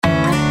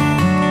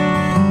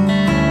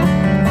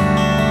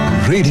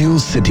Radio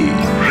city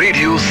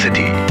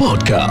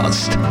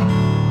podcast.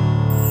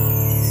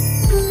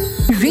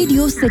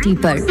 Radio city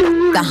पर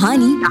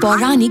कहानी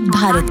पौराणिक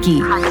भारत की।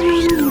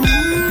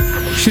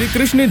 श्री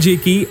कृष्ण जी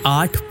की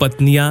 8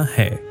 पत्नियां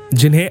हैं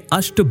जिन्हें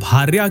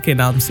अष्टभार्या के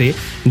नाम से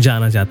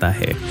जाना जाता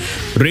है।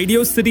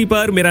 रेडियो सिटी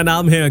पर मेरा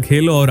नाम है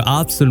अखिल और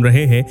आप सुन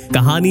रहे हैं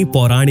कहानी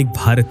पौराणिक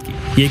भारत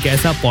की। ये एक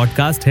ऐसा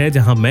पॉडकास्ट है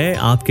जहां मैं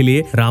आपके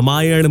लिए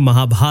रामायण,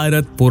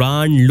 महाभारत,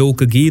 पुराण,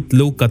 लोकगीत,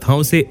 लोक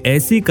कथाओं से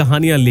ऐसी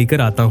कहानियां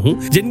लेकर आता हूं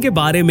जिनके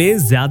बारे में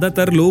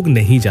ज्यादातर लोग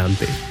नहीं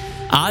जानते।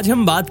 आज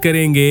हम बात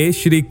करेंगे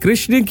श्री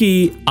कृष्ण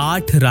की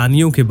 8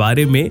 रानियों के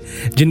बारे में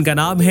जिनका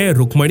नाम है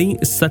रुक्मणी,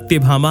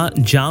 सत्यभामा,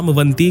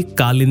 जामवंती,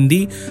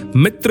 कालिंदी,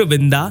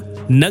 मित्रविंदा,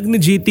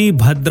 नग्नजीती,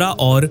 भद्रा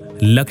और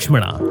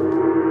लक्ष्मणा।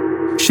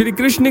 श्री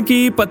कृष्ण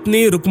की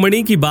पत्नी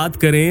रुक्मणी की बात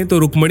करें तो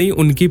रुक्मणी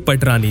उनकी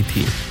पटरानी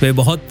थी। वे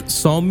बहुत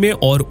सौम्य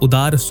और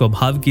उदार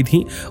स्वभाव की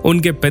थीं।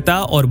 उनके पिता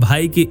और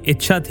भाई की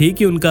इच्छा थी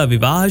कि उनका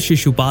विवाह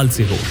शिशुपाल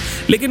से हो,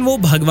 लेकिन वो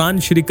भगवान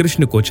श्री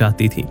कृष्ण को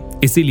चाहती थी।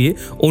 इसीलिए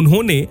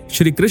उन्होंने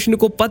श्री कृष्ण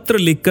को पत्र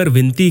लिखकर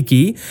विनती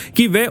की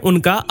कि वे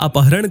उनका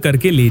अपहरण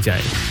करके ले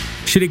जाएं।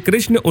 श्री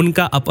कृष्ण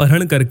उनका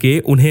अपहरण करके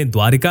उन्हें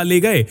द्वारिका ले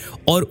गए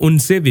और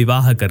उनसे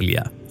विवाह कर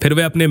लिया। फिर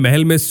वे अपने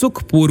महल में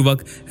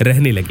सुखपूर्वक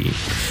रहने लगी।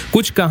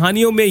 कुछ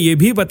कहानियों में यह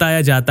भी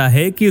बताया जाता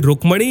है कि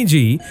रुक्मणी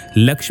जी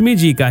लक्ष्मी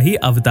जी का ही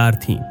अवतार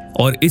थीं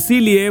और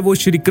इसीलिए वो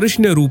श्री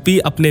कृष्ण रूपी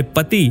अपने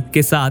पति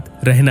के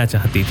साथ रहना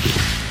चाहती थी।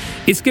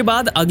 इसके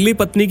बाद अगली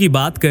पत्नी की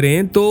बात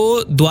करें तो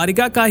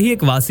द्वारिका का ही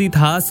एक वासी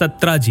था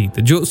सत्राजीत,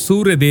 जो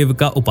सूर्य देव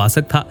का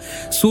उपासक था।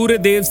 सूर्य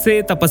देव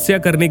से तपस्या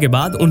करने के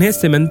बाद उन्हें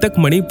सिमंतक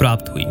मणि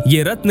प्राप्त हुई।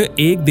 ये रत्न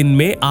एक दिन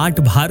में 8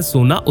 भार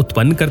सोना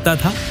उत्पन्न करता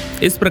था।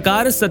 इस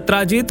प्रकार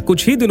सत्राजीत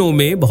कुछ ही दिनों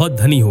में बहुत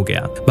धनी हो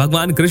गया।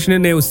 भगवान कृष्ण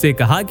ने उससे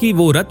कहा कि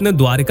वो रत्न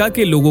द्वारिका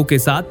के लोगों के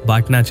साथ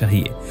बांटना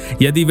चाहिए।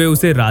 यदि वे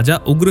उसे राजा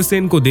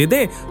उग्रसेन को दे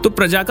दे तो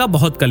प्रजा का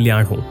बहुत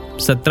कल्याण हो।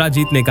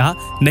 सत्राजीत ने कहा,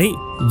 नहीं,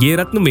 ये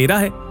रत्न मेरा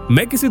है,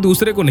 मैं किसी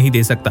दूसरे को नहीं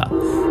दे सकता।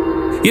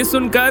 ये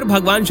सुनकर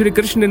भगवान श्री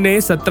कृष्ण ने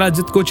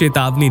सत्राजित को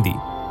चेतावनी दी,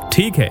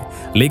 ठीक है,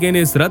 लेकिन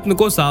इस रत्न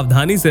को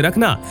सावधानी से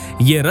रखना।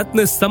 ये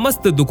रत्न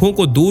समस्त दुखों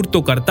को दूर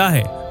तो करता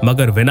है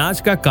मगर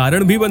विनाश का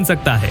कारण भी बन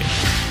सकता है।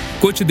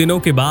 कुछ दिनों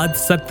के बाद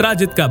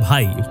सत्राजित का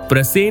भाई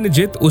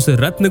प्रसेनजित उस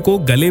रत्न को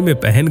गले में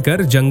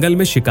पहनकर जंगल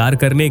में शिकार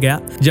करने गया।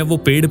 जब वो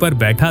पेड़ पर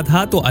बैठा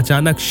था तो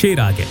अचानक शेर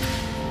आ गया,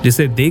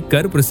 जिसे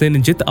देखकर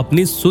प्रसेनजित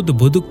अपनी सुध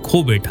बुध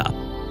खो बैठा।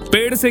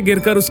 पेड़ से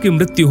गिरकर उसकी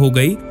मृत्यु हो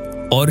गई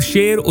और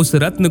शेर उस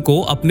रत्न को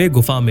अपने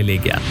गुफा में ले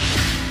गया।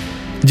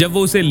 जब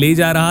वो उसे ले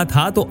जा रहा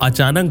था तो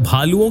अचानक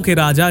भालुओं के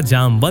राजा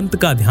जामवंत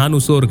का ध्यान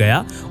उस ओर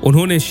गया।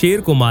 उन्होंने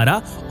शेर को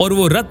मारा और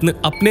वो रत्न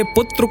अपने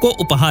पुत्र को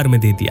उपहार में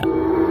दे दिया।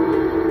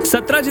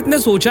 सत्राजित ने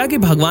सोचा कि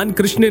भगवान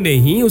कृष्ण ने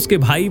ही उसके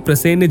भाई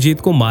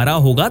प्रसेनजीत को मारा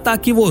होगा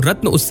ताकि वो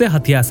रत्न उससे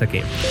हथिया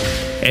सके।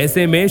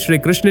 ऐसे में श्री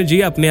कृष्ण जी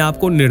अपने आप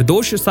को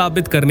निर्दोष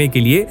साबित करने के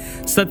लिए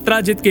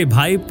सत्राजित के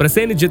भाई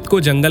प्रसेनजित को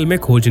जंगल में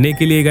खोजने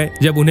के लिए गए।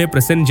 जब उन्हें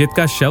प्रसेनजित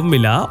का शव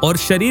मिला और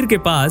शरीर के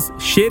पास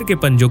शेर के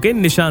पंजों के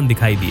निशान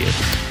दिखाई दिए।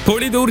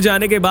 थोड़ी दूर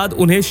जाने के बाद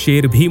उन्हें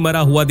शेर भी मरा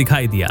हुआ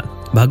दिखाई दिया।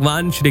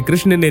 भगवान श्री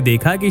कृष्ण ने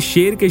देखा कि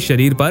शेर के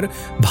शरीर पर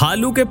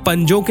भालू के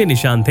पंजों के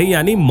निशान थे,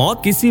 यानी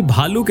मौत किसी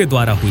भालू के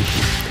द्वारा हुई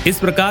थी। इस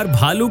प्रकार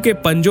भालू के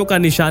पंजों का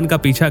निशान का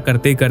पीछा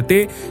करते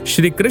करते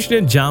श्री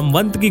कृष्ण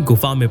जामवंत की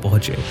गुफा में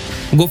पहुंचे।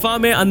 गुफा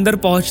में अंदर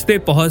पहुंचते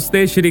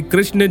पहुंचते श्री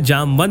कृष्ण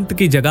जामवंत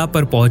की जगह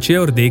पर पहुंचे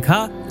और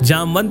देखा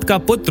जामवंत का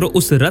पुत्र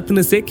उस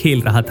रत्न से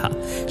खेल रहा था।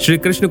 श्री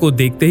कृष्ण को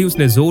देखते ही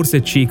उसने जोर से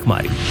चीख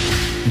मारी,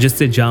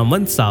 जिससे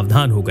जामवंत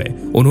सावधान हो गए।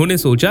 उन्होंने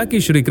सोचा कि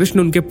श्री कृष्ण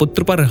उनके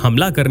पुत्र पर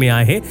हमला करने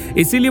आए हैं,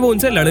 इसीलिए वो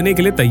उनसे लड़ने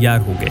के लिए तैयार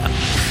हो गया।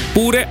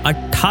 पूरे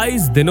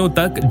 28 दिनों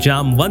तक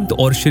जामवंत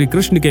और श्री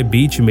कृष्ण के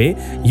बीच में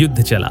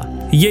युद्ध चला।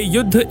 ये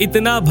युद्ध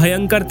इतना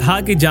भयंकर था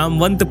कि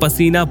जामवंत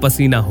पसीना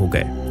पसीना हो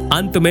गए।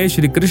 अंत में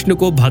श्री कृष्ण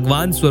को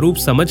भगवान स्वरूप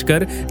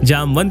समझकर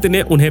जामवंत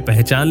ने उन्हें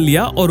पहचान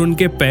लिया और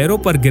उनके पैरों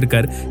पर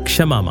गिरकर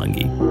क्षमा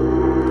मांगी।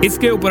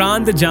 इसके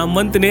उपरांत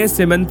जामवंत ने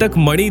सिमंतक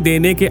मणि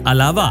देने के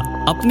अलावा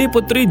अपनी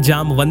पुत्री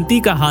जामवंती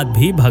का हाथ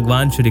भी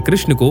भगवान श्री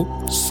कृष्ण को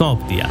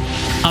सौंप दिया।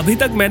 अभी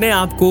तक मैंने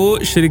आपको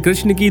श्री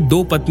कृष्ण की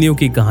 2 पत्नियों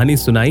की कहानी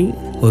सुनाई,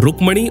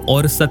 रुक्मणी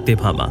और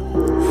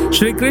सत्यभामा।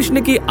 श्री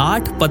कृष्ण की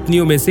 8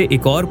 पत्नियों में से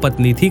एक और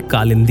पत्नी थी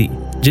कालिंदी,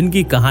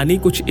 जिनकी कहानी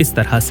कुछ इस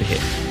तरह से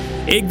है।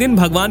 एक दिन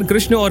भगवान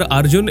कृष्ण और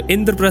अर्जुन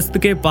इंद्रप्रस्थ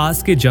के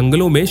पास के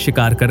जंगलों में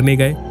शिकार करने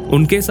गए।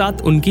 उनके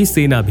साथ उनकी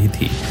सेना भी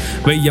थी।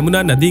 वे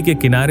यमुना नदी के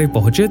किनारे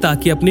पहुंचे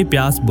ताकि अपनी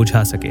प्यास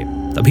बुझा सके।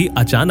 तभी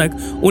अचानक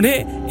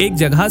उन्हें एक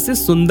जगह से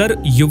सुंदर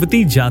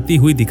युवती जाती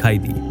हुई दिखाई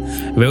दी।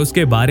 वे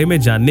उसके बारे में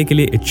जानने के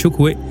लिए इच्छुक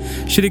हुए।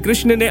 श्री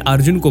कृष्ण ने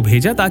अर्जुन को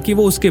भेजा ताकि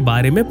वो उसके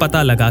बारे में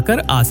पता लगाकर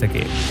आ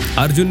सके।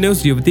 अर्जुन ने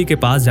उस युवती के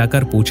पास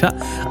जाकर पूछा,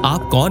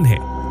 आप कौन हैं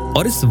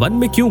और इस वन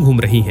में क्यों घूम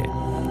रही हैं?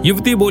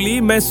 युवती बोली,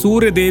 मैं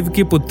सूर्य देव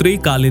की पुत्री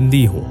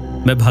कालिंदी हूँ।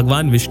 मैं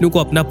भगवान विष्णु को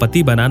अपना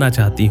पति बनाना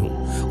चाहती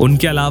हूँ।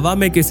 उनके अलावा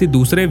मैं किसी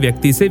दूसरे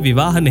व्यक्ति से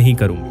विवाह नहीं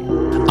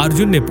करूंगी।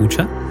 अर्जुन ने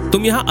पूछा,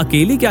 तुम यहाँ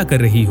अकेली क्या कर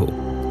रही हो?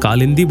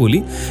 कालिंदी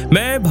बोली,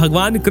 मैं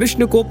भगवान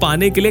कृष्ण को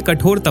पाने के लिए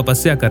कठोर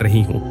तपस्या कर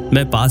रही हूँ।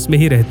 मैं पास में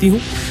ही रहती हूँ।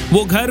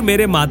 वो घर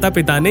मेरे माता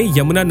पिता ने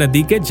यमुना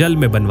नदी के जल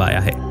में बनवाया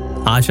है।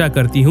 आशा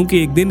करती हूँ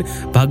कि एक दिन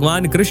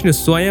भगवान कृष्ण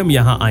स्वयं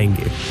यहाँ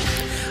आएंगे।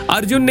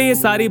 अर्जुन ने ये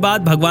सारी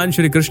बात भगवान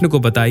श्री कृष्ण को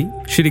बताई।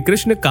 श्री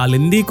कृष्ण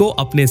कालिंदी को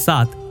अपने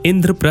साथ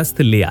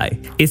इंद्रप्रस्थ ले आए।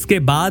 इसके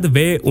बाद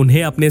वे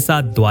उन्हें अपने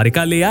साथ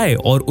द्वारिका ले आए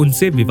और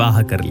उनसे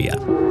विवाह कर लिया।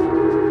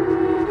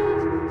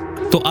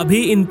 तो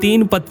अभी इन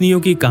 3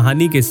 पत्नियों की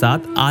कहानी के साथ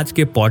आज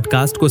के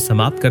पॉडकास्ट को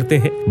समाप्त करते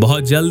हैं।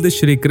 बहुत जल्द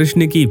श्री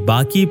कृष्ण की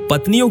बाकी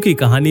पत्नियों की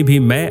कहानी भी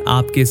मैं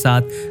आपके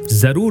साथ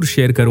जरूर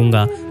शेयर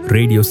करूंगा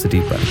रेडियो सिटी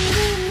पर।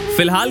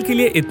 फिलहाल के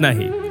लिए इतना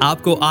ही।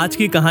 आपको आज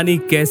की कहानी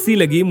कैसी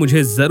लगी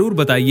मुझे जरूर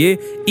बताइए।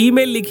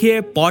 ईमेल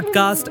लिखिए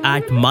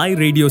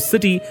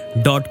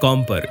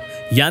podcast@myradiocity.com पर,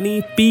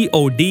 यानी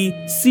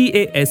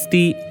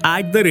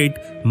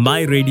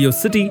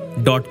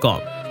podcast@myradiocity.com।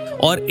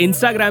 और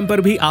इंस्टाग्राम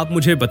पर भी आप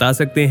मुझे बता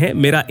सकते हैं।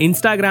 मेरा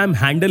इंस्टाग्राम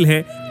हैंडल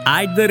है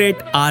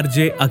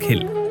 @RJ अखिल।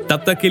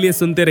 तब तक के लिए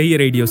सुनते रहिए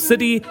रेडियो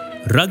सिटी,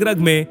 रग रग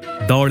में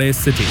दौड़े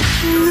सिटी।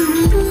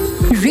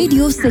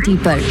 रेडियो सिटी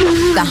पर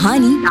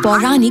कहानी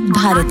पौराणिक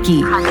भारत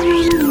की।